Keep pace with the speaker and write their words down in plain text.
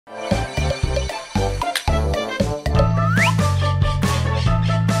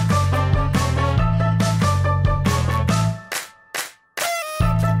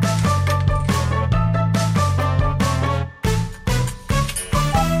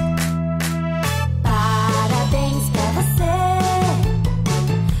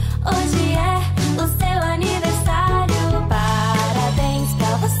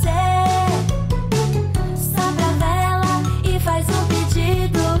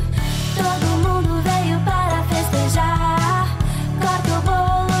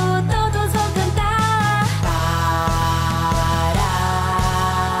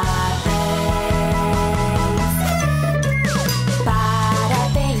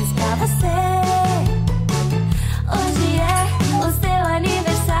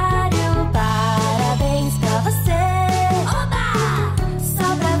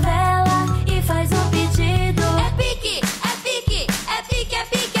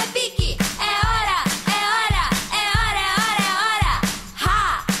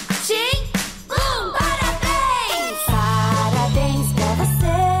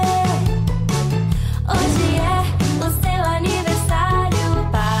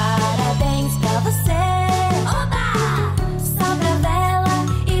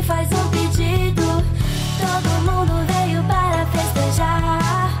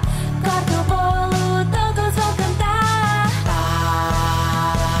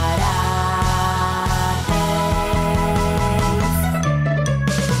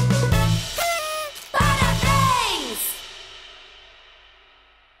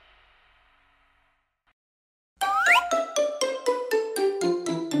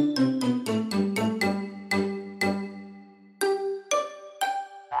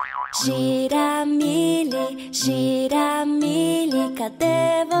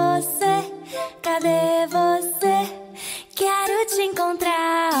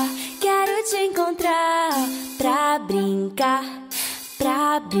brincar,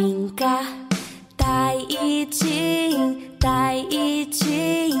 pra brincar. Thay e Tim, Thay e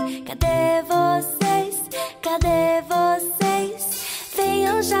Tim, cadê vocês? Cadê vocês?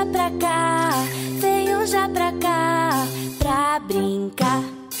 Venham já pra cá, venham já pra cá, pra brincar,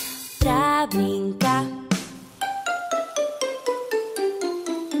 pra brincar.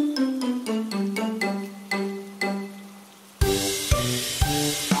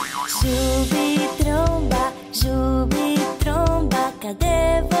 Jubi, tromba,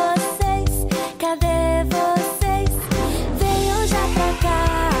 cadê vocês? Cadê vocês? Venham já pra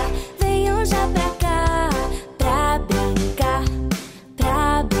cá, venham já pra cá, pra brincar,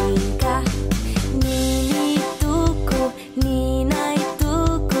 pra brincar. Nini e Tuco, Nina e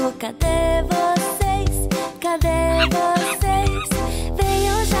Tuco, cadê vocês? Cadê vocês?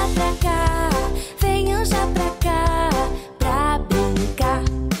 Venham já pra cá, venham já pra cá, pra brincar,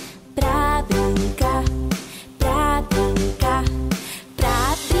 pra brincar. Pra brincar,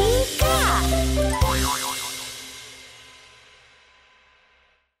 pra brincar.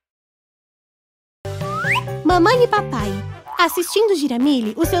 Mamãe e papai. Assistindo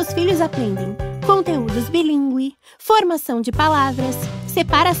Giramille, os seus filhos aprendem conteúdos bilíngue, formação de palavras,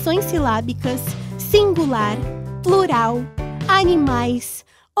 separações silábicas, singular, plural, animais,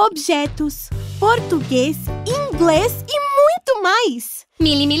 objetos, português, inglês e muito mais.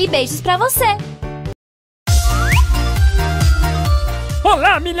 Mili beijos pra você.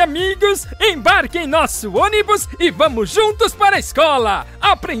 Olá, mil amigos! Embarque em nosso ônibus e vamos juntos para a escola!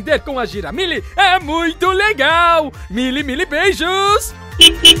 Aprender com a Giramille é muito legal! Mili beijos!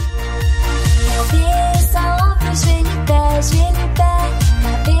 Cabeça, ombros, gelipé, gelipé.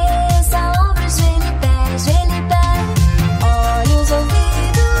 Cabeça, ombros, gelipé, gelipé. Olhos,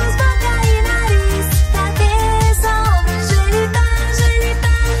 ouvidos, boca e nariz. Cabeça, ombros, gelipé,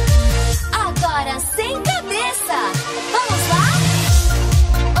 gelipé. Agora sem cabeça! Vamos lá?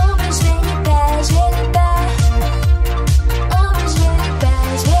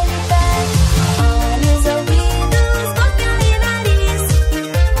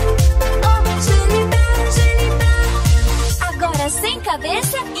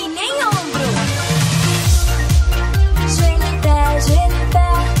 Cabeça e nem ombro. Gelipé, gelipé.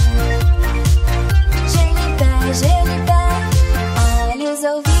 Gelipé, gelipé. Olhos,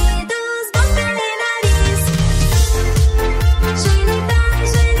 ouvidos, boca e nariz. Gelipé,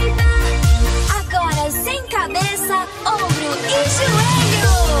 gelipé. Agora sem cabeça, ombro e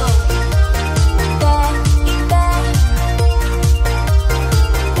joelho. Pé e pé.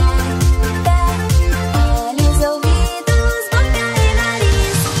 Pé, pé. Olhos, ouvidos.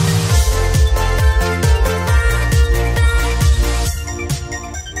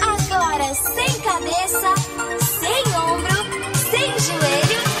 Sem cabeça, sem ombro, sem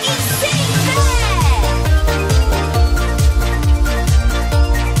joelho e sem pé.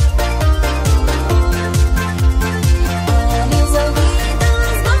 Olhos,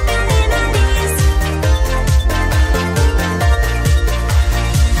 ouvidos, boca e nariz.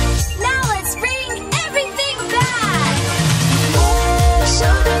 Now let's bring everything back. Head,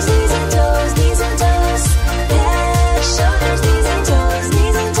 shoulders, knees and toes, knees and toes. Head, shoulders, knees and toes,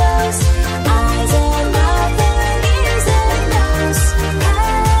 knees and toes. Eyes and mouth and ears and nose.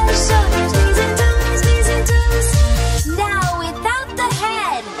 Head, shoulders, knees and toes, knees and toes. Now without the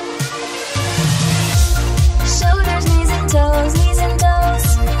head. Shoulders, knees and toes, knees and toes.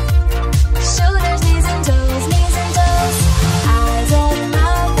 Shoulders, knees and toes, knees and toes. Eyes and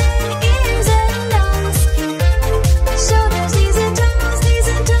mouth and ears and nose. Shoulders, knees and toes, knees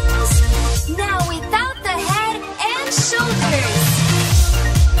and toes. Now without the head and shoulders.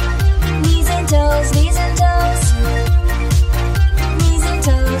 Knees and toes, knees and toes. Knees and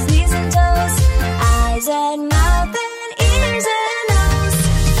toes, knees and toes. Eyes and mouth and ears and nose.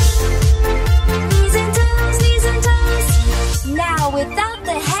 Knees and toes, knees and toes. Now without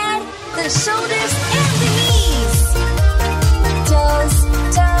the head, the shoulders and the knees. Toes,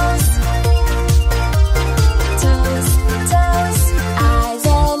 toes. Toes, toes. Eyes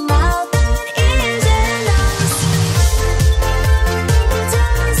and mouth and ears and nose.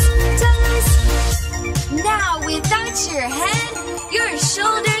 Toes, toes. Now without your head, your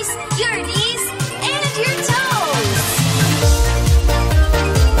shoulders, your knees, and your toes.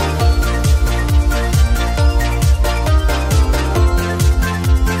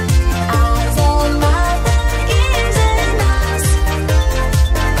 Eyes and mouth and ears and nose.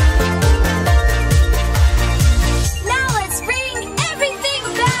 Now let's bring everything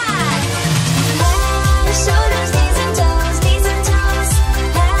back. Head, shoulders, knees and toes, knees and toes.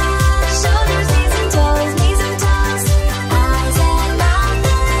 Head, shoulders, knees and toes, knees and toes. Eyes and mouth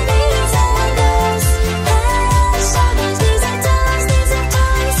and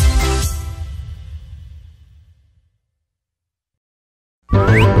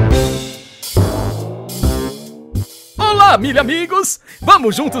milha amigos!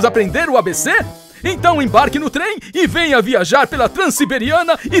 Vamos juntos aprender o ABC? Então embarque no trem e venha viajar pela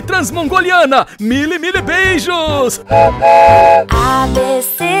Transiberiana e Transmongoliana. Mille beijos! A, B,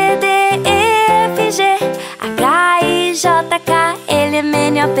 C, D, E, F, G, H, I, J, K, L, M,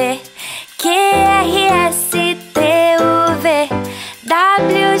 N, O, P, Q, R, S, T, U, V,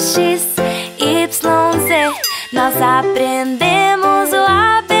 W, X, Y, Z. Nós aprendemos o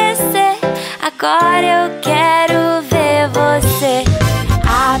ABC, agora eu quero ver você.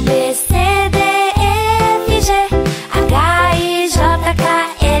 A, B, C, D, E, F, G, H, I, J, K,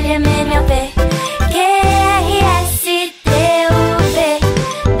 L, M, N, O, P, Q, R, S, T, U, V,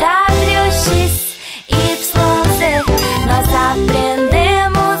 W, X, Y, Z. Nós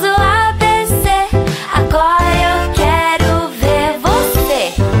aprendemos o ABC, agora eu quero ver você.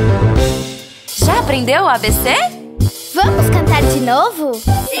 Já aprendeu o ABC? Vamos cantar de novo?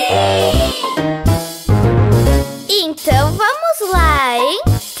 Sim! Então vamos lá, hein?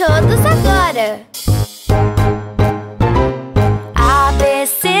 Todos agora. A, B,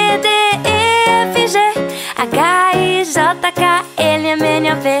 C, D, E, F, G, H, I, J, K, L, M,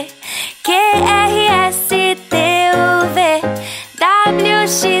 N, O, P, Q, R, S, T, U, V, W,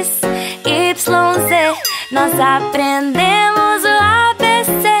 X, Y, Z. Nós aprendemos o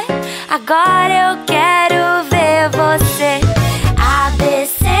ABC, agora eu quero ver você. A, B,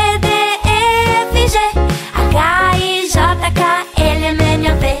 C, D, E, F, G, H, I, J, K, L, M,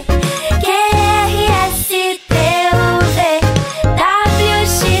 N, O, P, Q, R, S, T, U, V, W, X,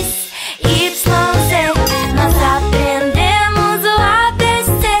 Y, Z. Nós aprendemos o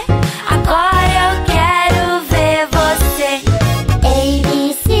ABC, agora eu quero ver você. A,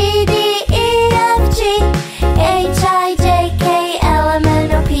 B, C, D, E, F, G, H, I, J, K, L, M,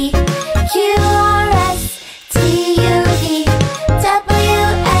 N, O, P, Q, R, S, T, U, V, W,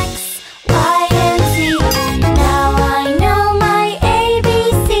 X, Y, and Z. Now I know my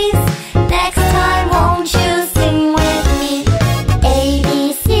ABCs. Next time won't you sing with me? A,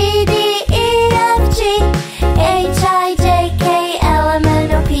 B, C, D, E, F, G, H, I, J, K, L, M,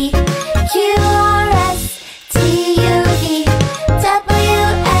 N, O, P, Q, R, S, T, U, V, W,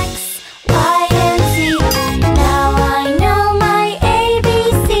 X, Y, and Z. Now I know my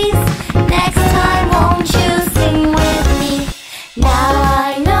ABCs. Next time won't you sing with me? Now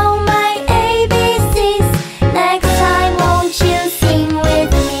I know my ABCs. Next time won't you sing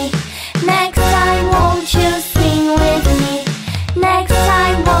with me? Next time won't you sing with me? Next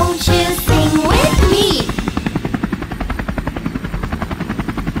time won't you sing with me?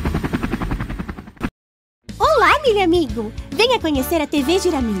 Olá, milha amigo! Venha conhecer a TV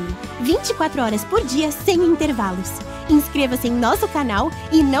Giramille. 24 horas por dia, sem intervalos. Inscreva-se em nosso canal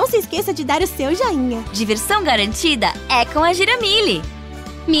e não se esqueça de dar o seu joinha. Diversão garantida é com a Giramille.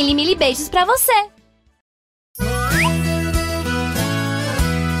 Mille beijos pra você.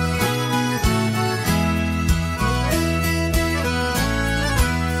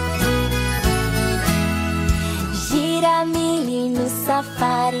 Giramille no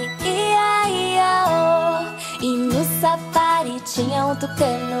safari, ia, ia, oh. E no safari tinha um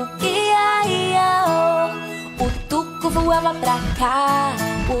tucano, ia, ia, oh. O tuco voava pra cá,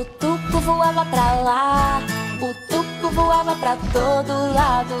 o tuco voava pra lá, o tuco voava pra todo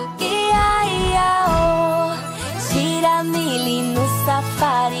lado, ia, ia, oh. Giramille no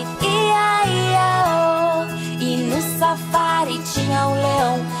safari, ia, ia, oh. E no safari tinha um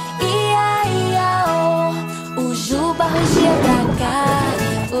leão, ia, ia, oh. O Juba rugia pra cá,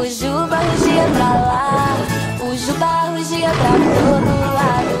 o Juba rugia pra lá, o Juba rugia pra todo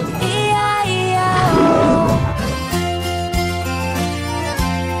lado, ia, ia, oh.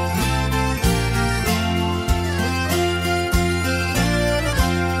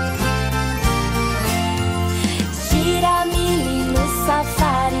 Giramille no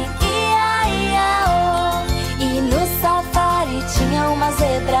safari, ia, ia, oh. E no safari tinha uma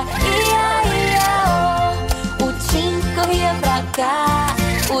zebra, ia, ia, oh. O Tim corria pra cá,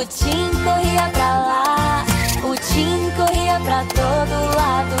 o Tim corria pra lá, o Tim corria pra todo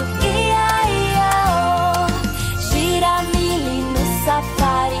lado, ia, ia, oh. Giramille no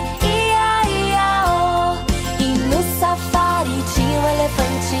safari, ia, ia, oh. E no safari tinha um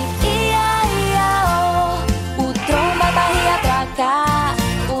elefante, ia, ia, oh. O Tromba barria pra cá,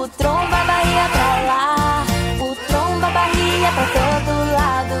 o Tromba barria pra lá, o Tromba barria pra todo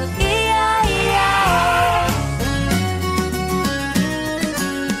lado, ia, ia, oh.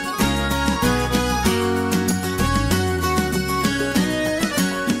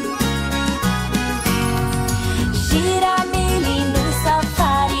 Giramille no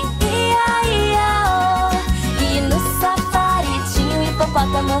safari, ia, ia, oh. E no safari tinha um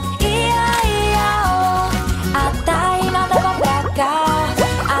hipopótamo, ia, ia, oh. A Thay nada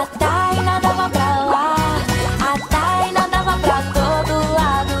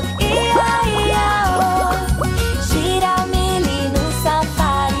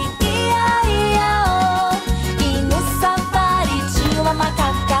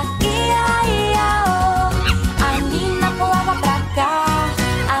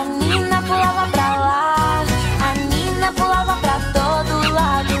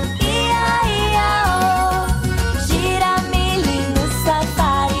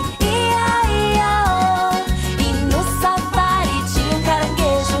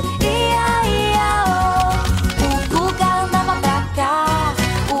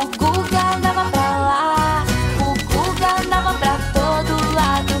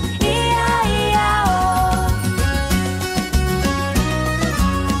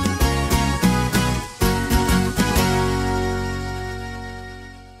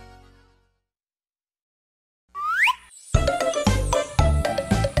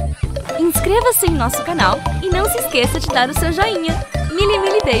Inscreva-se em nosso canal e não se esqueça de dar o seu joinha. Mili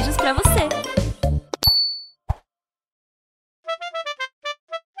beijos pra você!